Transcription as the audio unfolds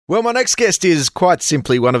Well, my next guest is quite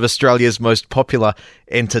simply one of Australia's most popular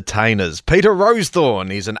entertainers. Peter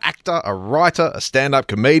Rowsthorne. He's an actor, a writer, a stand-up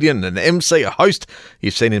comedian, an MC, a host.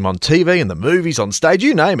 You've seen him on TV, in the movies, on stage,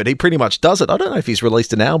 you name it. He pretty much does it. I don't know if he's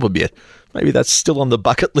released an album yet. Maybe that's still on the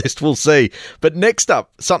bucket list. We'll see. But next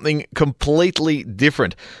up, something completely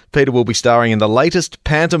different. Peter will be starring in the latest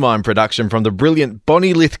pantomime production from the brilliant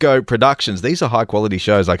Bonnie Lithgow Productions. These are high-quality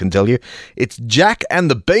shows, I can tell you. It's Jack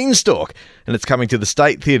and the Beanstalk, and it's coming to the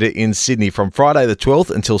State Theatre in Sydney from Friday the 12th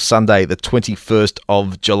until Sunday the 21st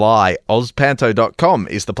of July. Ozpanto.com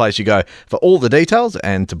is the place you go for all the details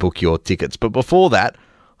and to book your tickets. But before that,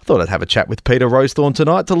 I thought I'd have a chat with Peter Rowsthorne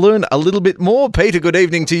tonight to learn a little bit more. Peter, good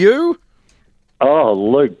evening to you. Oh,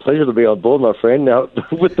 Luke, pleasure to be on board, my friend. Now,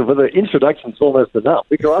 with the introduction's almost enough.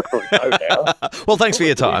 We can go now. Well, thanks for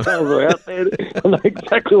your time. Are out there. I know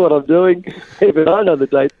exactly what I'm doing. Even I know the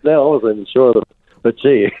dates now. I wasn't even sure of them. But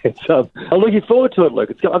gee, I'm looking forward to it, Luke.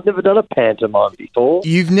 I've never done a pantomime before.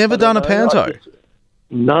 You've never done a panto?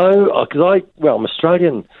 No, because I'm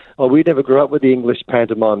Australian. We never grew up with the English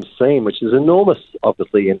pantomime scene, which is enormous,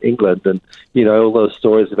 obviously, in England. And, you know, all those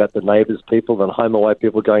stories about the neighbours people and home away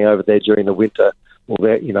people going over there during the winter, or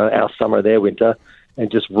our summer, their winter, and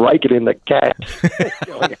just rake it in the cat.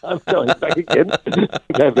 going back again.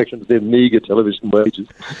 Going back to their meagre television wages.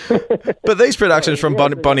 But these productions from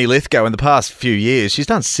Bonnie Lithgow in the past few years, she's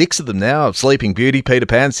done 6 of them now. Sleeping Beauty, Peter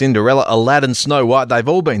Pan, Cinderella, Aladdin, Snow White. They've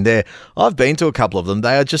all been there. I've been to a couple of them.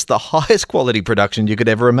 They are just the highest quality production you could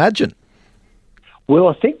ever imagine. Well,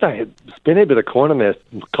 I think they had spent a bit of coin on their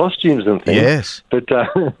costumes and things. Yes. But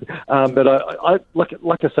I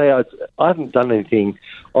like I say, I haven't done anything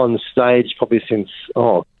on stage probably since,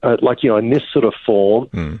 in this sort of form.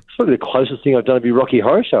 It's probably the closest thing I've done to be Rocky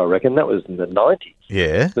Horror Show, I reckon. That was in the 90s.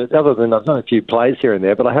 Yeah. But other than, I've done a few plays here and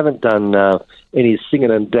there, but I haven't done any singing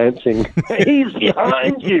and dancing. He's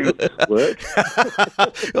behind you work.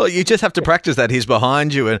 Well, you just have to practice that. He's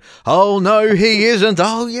behind you and, oh, no, he isn't.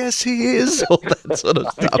 Oh, yes, he is. All that sort of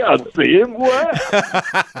stuff. I can't see him.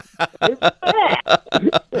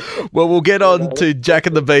 Well, we'll get on to Jack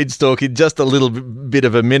and the Beanstalk in just a little bit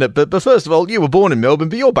of a minute. But first of all, you were born in Melbourne,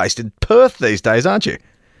 but you're based in Perth these days, aren't you?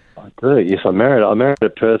 I do. Yes, I'm married. I married a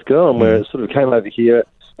Perth girl, and we sort of came over here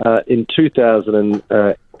in 2000 and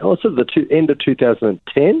the end of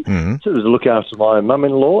 2010. So it was to look after my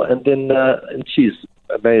mum-in-law, and then and she's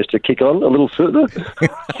managed to kick on a little further.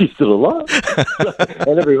 She's still alive,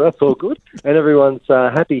 and everyone's all good, and everyone's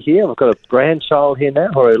happy here. I've got a grandchild here now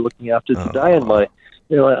who I'm looking after today, and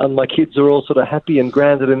my kids are all sort of happy and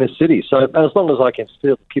grounded in this city. So as long as I can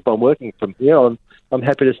still keep on working from here on, I'm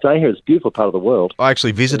happy to stay here. It's a beautiful part of the world. I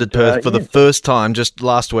actually visited Perth for the first time just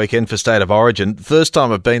last weekend for State of Origin. First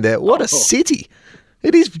time I've been there. What a city.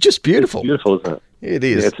 It is just beautiful. It's beautiful, isn't it? It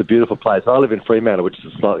is. Yeah, it's a beautiful place. I live in Fremantle, which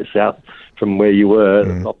is slightly south from where you were,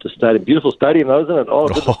 Optus Stadium. Beautiful stadium, though, isn't it? Oh,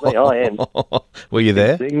 goodness me, I am. Were you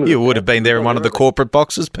there? You would have been there in one of the corporate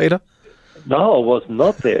boxes, Peter. No, I was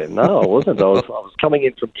not there. No, I wasn't. I was coming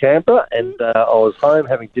in from Canberra, and I was home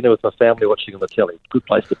having dinner with my family, watching on the telly. Good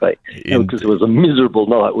place to be. Because it was a miserable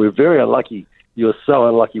night. We were very unlucky. You were so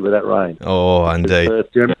unlucky with that rain. Oh, indeed.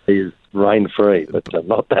 Perth generally is rain-free, but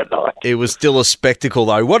not that night. It was still a spectacle,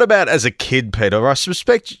 though. What about as a kid, Peter? I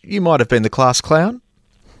suspect you might have been the class clown?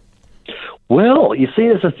 Well, you see,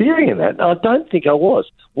 there's a theory in that. I don't think I was.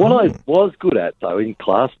 What I was good at, though, in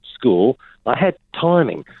class school, I had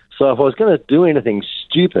timing. So if I was going to do anything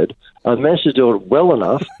stupid, I managed to do it well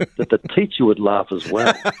enough that the teacher would laugh as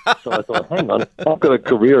well. So I thought, hang on, I've got a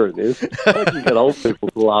career in this. I can get old people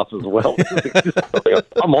to laugh as well.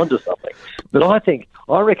 I'm onto something. But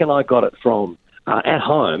I reckon I got it from at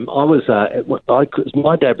home. I was,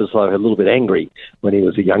 my dad was a little bit angry when he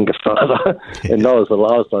was a younger father, and I was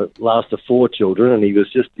the last of 4 children, and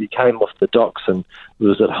he came off the docks and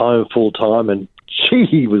was at home full time, and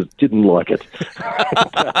he didn't like it.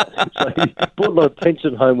 So he brought a lot of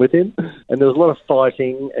tension home with him, and there was a lot of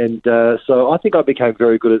fighting, and so I think I became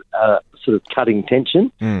very good at sort of cutting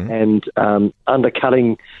tension and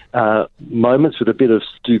undercutting moments with a bit of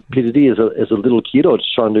stupidity as a little kid, or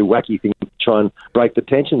just trying to do wacky things to try and break the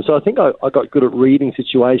tension. So I think I got good at reading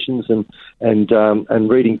situations and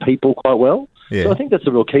reading people quite well. Yeah. So I think that's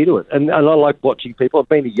a real key to it. And I like watching people.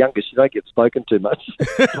 Being the youngest, you don't get spoken to much.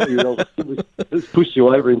 Your elders push you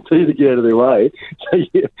over until you get out of their way. So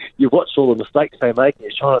you watch all the mistakes they make, and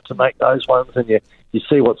you try not to make those ones, and you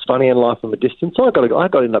see what's funny in life from a distance. So I got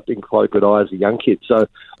to end up being quite a good eye as a young kid. So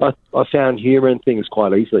I found humour in things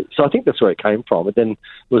quite easily. So I think that's where it came from. And then it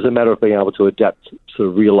was a matter of being able to adapt sort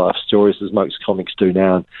of real life stories as most comics do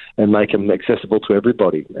now and make them accessible to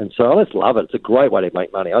everybody. And so I just love it. It's a great way to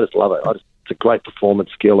make money. I just love it. It's a great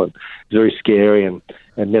performance skill and very scary and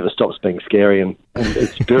never stops being scary, and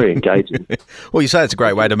it's very engaging. Well, you say it's a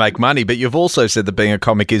great way to make money, but you've also said that being a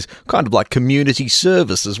comic is kind of like community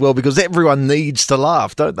service as well, because everyone needs to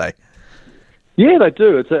laugh, don't they? Yeah, they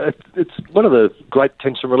do. It's one of the great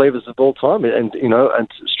tension relievers of all time, and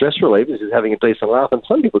stress relievers is having a decent laugh. And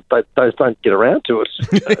some people those don't get around to it.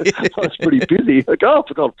 It's pretty busy. Like, I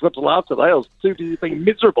forgot to laugh today. I was too busy being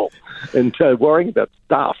miserable and worrying about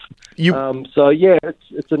stuff. So yeah,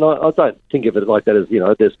 it's a nice. I don't think of it like that as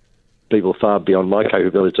there's people far beyond my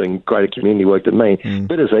capabilities doing greater community work than me.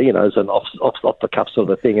 But as as an off the cuff sort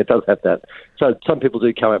of a thing, it does have that. So some people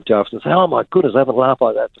do come up to us and say, "Oh my goodness, I haven't laughed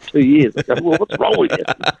like that for 2 years." I go, "Well, what's wrong with you?"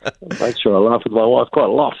 I make sure I laugh with my wife quite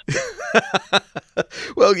a lot.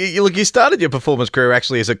 Well, you started your performance career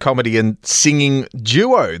actually as a comedy and singing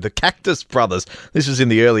duo, the Cactus Brothers. This was in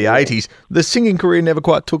the early 80s. The singing career never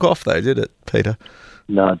quite took off, though, did it, Peter?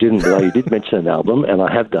 No, I didn't. Well, you did mention an album, and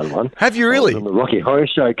I have done one. Have you really? On the Rocky Horror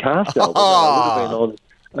Show cast album.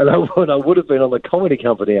 I would have been on the Comedy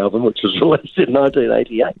Company album, which was released in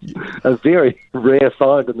 1988. A very rare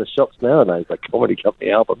find in the shops nowadays, a Comedy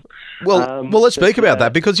Company album. Well, let's speak about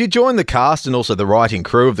that, because you joined the cast and also the writing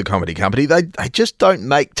crew of the Comedy Company. They just don't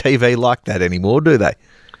make TV like that anymore, do they?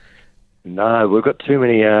 No, we've got too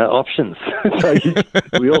many options. So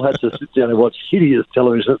we all had to sit down and watch hideous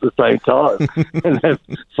television at the same time and have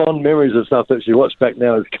fond memories of stuff that you watch back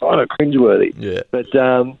now is kind of cringeworthy. Yeah. But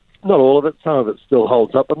not all of it. Some of it still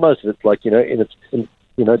holds up, but most of it's like, in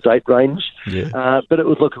its date range. Yeah. But it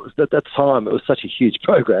was at that time, it was such a huge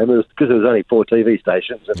program. It was because there was only 4 TV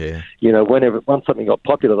stations. And, once something got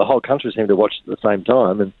popular, the whole country seemed to watch it at the same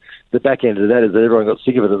time. And the back end of that is that everyone got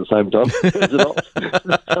sick of it at the same time.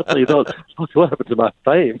 Suddenly you thought, what happened to my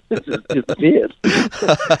fame? It's just disappeared.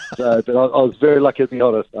 But I was very lucky, to be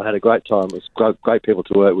honest. I had a great time. It was great people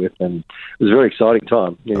to work with, and it was a very exciting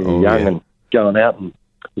time. Young and going out, and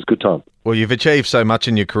it was a good time. Well, you've achieved so much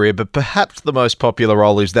in your career, but perhaps the most popular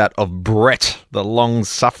role is that of Brett, the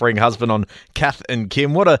long-suffering husband on Kath and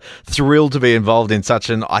Kim. What a thrill to be involved in such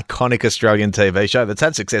an iconic Australian TV show that's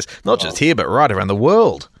had success, not just here, but right around the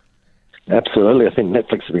world. Absolutely. I think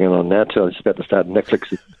Netflix is going on now, too. It's about to start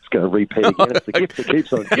Netflix. It's going to repeat again. It's the gift that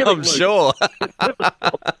keeps on giving. I'm sure.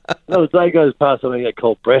 Another day goes past and I get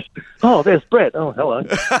called Brett. Oh, there's Brett. Oh, hello.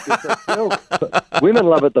 Women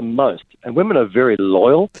love it the most, and women are very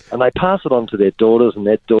loyal, and they pass it on to their daughters and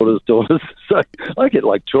their daughters' daughters. So I get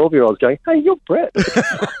like 12-year-olds going, "Hey, you're Brett.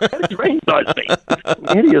 How did you recognise me?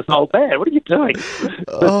 Hideous old man. What are you doing?"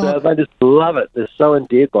 But they just love it. They're so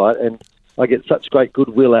endeared by it, and I get such great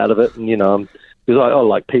goodwill out of it, and because I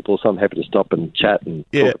like people, so I'm happy to stop and chat and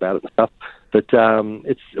talk about it and stuff. But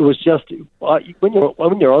it was just when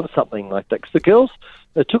you're on something like that, because the girls,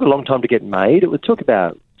 it took a long time to get made. It took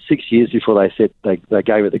about 6 years before they said they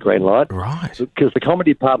gave it the green light. Right. Because the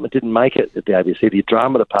comedy department didn't make it at the ABC, the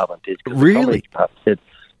drama department did. Really? The comedy department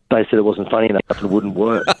they said it wasn't funny enough and wouldn't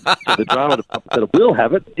work. So the drama department said it will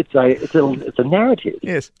have it. It's a narrative.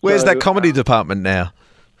 Yes. Where's that comedy department now?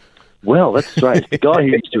 Well, that's strange. The guy who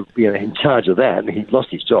used to be in charge of that, he lost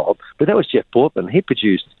his job, but that was Jeff Portman. He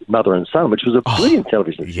produced Mother and Son, which was a brilliant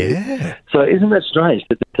television series. Yeah. So isn't that strange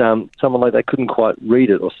that someone like that couldn't quite read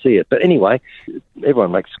it or see it? But anyway,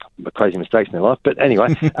 everyone makes crazy mistakes in their life. But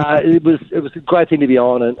anyway, it was a great thing to be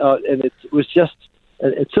on, and it was just.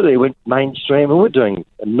 It sort of went mainstream, and we're doing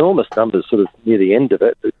enormous numbers sort of near the end of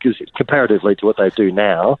it, because comparatively to what they do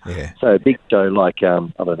now. Yeah. So a big show like, I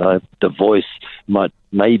don't know, The Voice might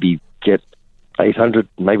maybe get 800,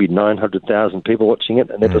 maybe 900,000 people watching it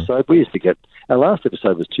an episode. We used to get, our last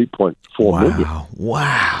episode was 2.4 million.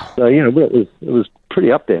 Wow. So, it was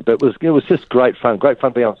pretty up there, but it was just great fun to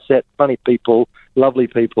be on set, funny people, lovely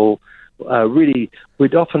people. Really,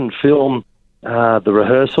 we'd often film the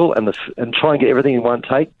rehearsal and try and get everything in one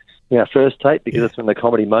take, first take, because that's when the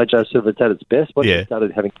comedy mojo sort of is at its best. Once we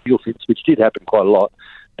started having gill fits, which did happen quite a lot,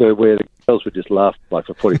 where the girls would just laugh like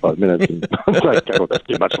for 45 minutes, and I'm like, "Okay, well, that's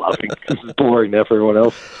too much laughing. This is boring now for everyone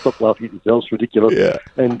else. Stop laughing at yourselves, it's ridiculous." Yeah.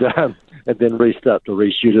 And then restart to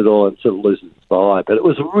reshoot it all, and sort of loses its vibe. But it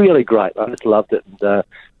was really great. I just loved it,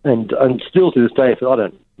 and still to this day, if I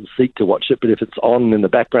don't seek to watch it, but if it's on in the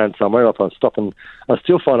background somewhere, if I stop and I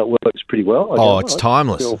still find it works pretty well. It's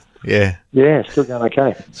timeless. Still going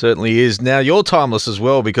okay. Certainly is. Now, you're timeless as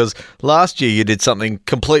well, because last year you did something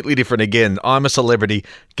completely different again. I'm a Celebrity,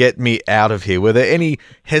 Get Me Out of Here. Were there any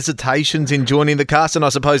hesitations in joining the cast, and I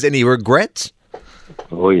suppose any regrets?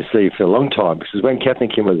 Well, you see, for a long time, because when Kath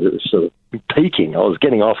and Kim was sort of peaking. I was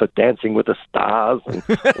getting off at Dancing with the Stars and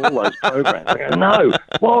all those programs. I go, no,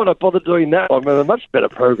 why would I bother doing that? I'm in a much better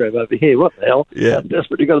program over here. What the hell? Yeah. How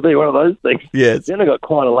desperate you got to be, one of those things. Yes. Then I got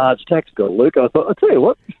quite a large tax bill, Luke. I thought, I'll tell you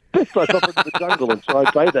what, best I hop into the jungle and try and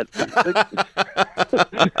pay that.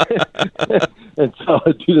 And so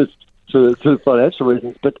I do this for financial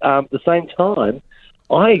reasons. But at the same time,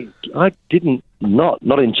 I didn't not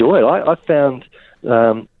enjoy it. I found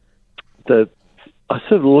I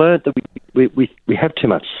sort of learned that we have too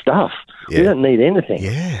much stuff. Yeah. We don't need anything.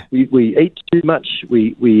 Yeah. We eat too much.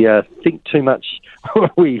 We think too much.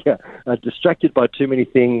 We are distracted by too many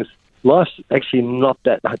things. Life's actually not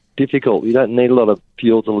that difficult. We don't need a lot of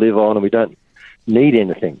fuel to live on, and we don't need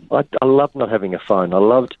anything. I love not having a phone.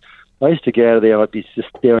 I used to go out of there, I'd be just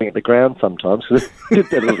staring at the ground sometimes. There was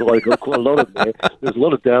quite a lot of there. There was a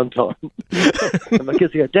lot of downtime. And my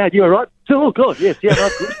kids go, Dad, you all right? Oh, God, yes, yeah,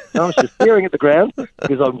 I'm good. I was just staring at the ground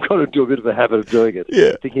because I've got to do a bit of a habit of doing it.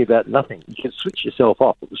 Yeah. Thinking about nothing. You can switch yourself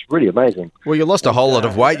off. It was really amazing. Well, you lost a whole lot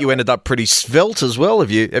of weight. You ended up pretty svelte as well. Have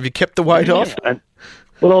you kept the weight off?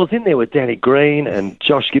 Well, I was in there with Danny Green and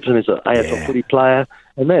Josh Gibson, who's an AFL footy player,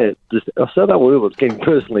 and they were getting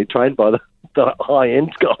personally trained by the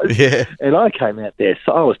high-end guys. Yeah. And I came out there,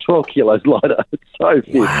 so I was 12 kilos lighter. So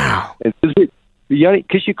fit. Wow. And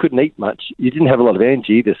because you couldn't eat much, you didn't have a lot of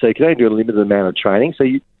energy either, so you could only do a limited amount of training. So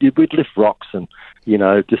we'd lift rocks and,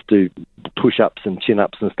 just do push-ups and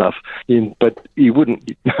chin-ups and stuff. But you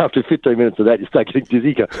wouldn't, after 15 minutes of that, you start getting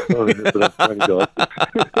dizzy. Go,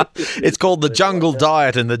 It's called the jungle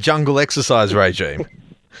diet and the jungle exercise regime.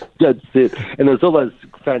 That's it. And there's all those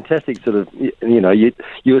fantastic sort of, you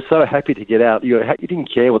were so happy to get out. You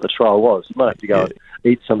didn't care what the trial was. You might have to go and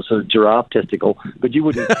eat some sort of giraffe testicle, but you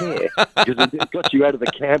wouldn't care because it got you out of the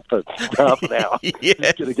camp for half an hour. Yes.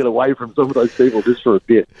 Just going to get away from some of those people just for a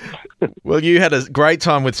bit. Well, you had a great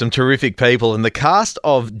time with some terrific people, and the cast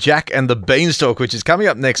of Jack and the Beanstalk, which is coming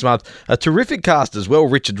up next month, a terrific cast as well.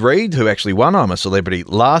 Richard Reed, who actually won I'm a Celebrity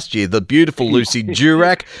last year, the beautiful Lucy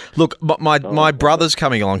Durack. Look, my brother's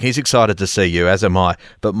coming along. He's excited to see you, as am I.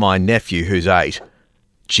 But my nephew, who's 8,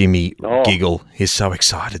 Jimmy Giggle, he's so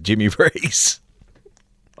excited. Jimmy Reese.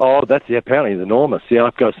 Oh, apparently he's enormous. Yeah,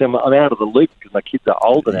 I've got to say, I'm out of the loop because my kids are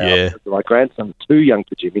older now. Yeah. My grandson's too young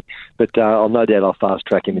for Jimmy, but I'll no doubt I'll fast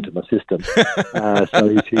track him into my system.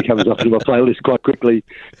 So he comes off to my playlist quite quickly.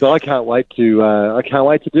 So I can't wait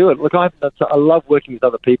to do it. Look, I love working with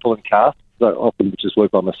other people in cast. So I often just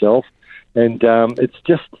work by myself, and it's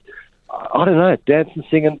just I don't know, dancing,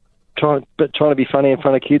 singing. Trying to be funny in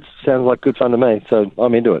front of kids sounds like good fun to me, so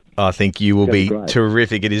I'm into it. I think you will be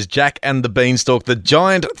terrific. It is Jack and the Beanstalk, the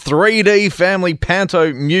giant 3D family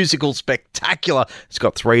panto musical spectacular. It's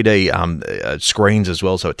got 3D screens as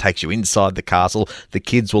well, so it takes you inside the castle. The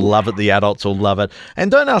kids will love it. The adults will love it. And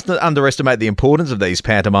don't underestimate the importance of these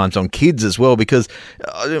pantomimes on kids as well, because,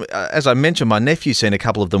 as I mentioned, my nephew's seen a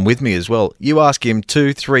couple of them with me as well. You ask him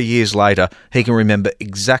 2-3 years later, he can remember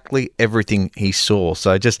exactly everything he saw.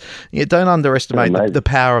 So just... don't underestimate the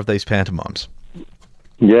power of these pantomimes.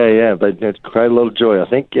 Yeah, but it's created a lot of joy, I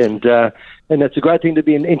think, and it's a great thing to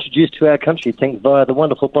be introduced to our country, thanks via the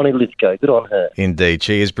wonderful Bonnie Lithgow. Good on her. Indeed,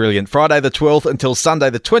 she is brilliant. Friday the 12th until Sunday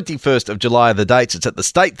the 21st of July are the dates. It's at the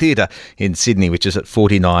State Theatre in Sydney, which is at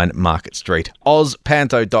 49 Market Street.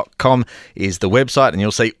 ozpanto.com is the website, and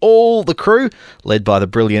you'll see all the crew, led by the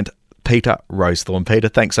brilliant Peter Rosethorn. Peter,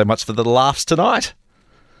 thanks so much for the laughs tonight.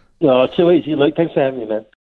 No, too easy, Luke. Thanks for having me, man.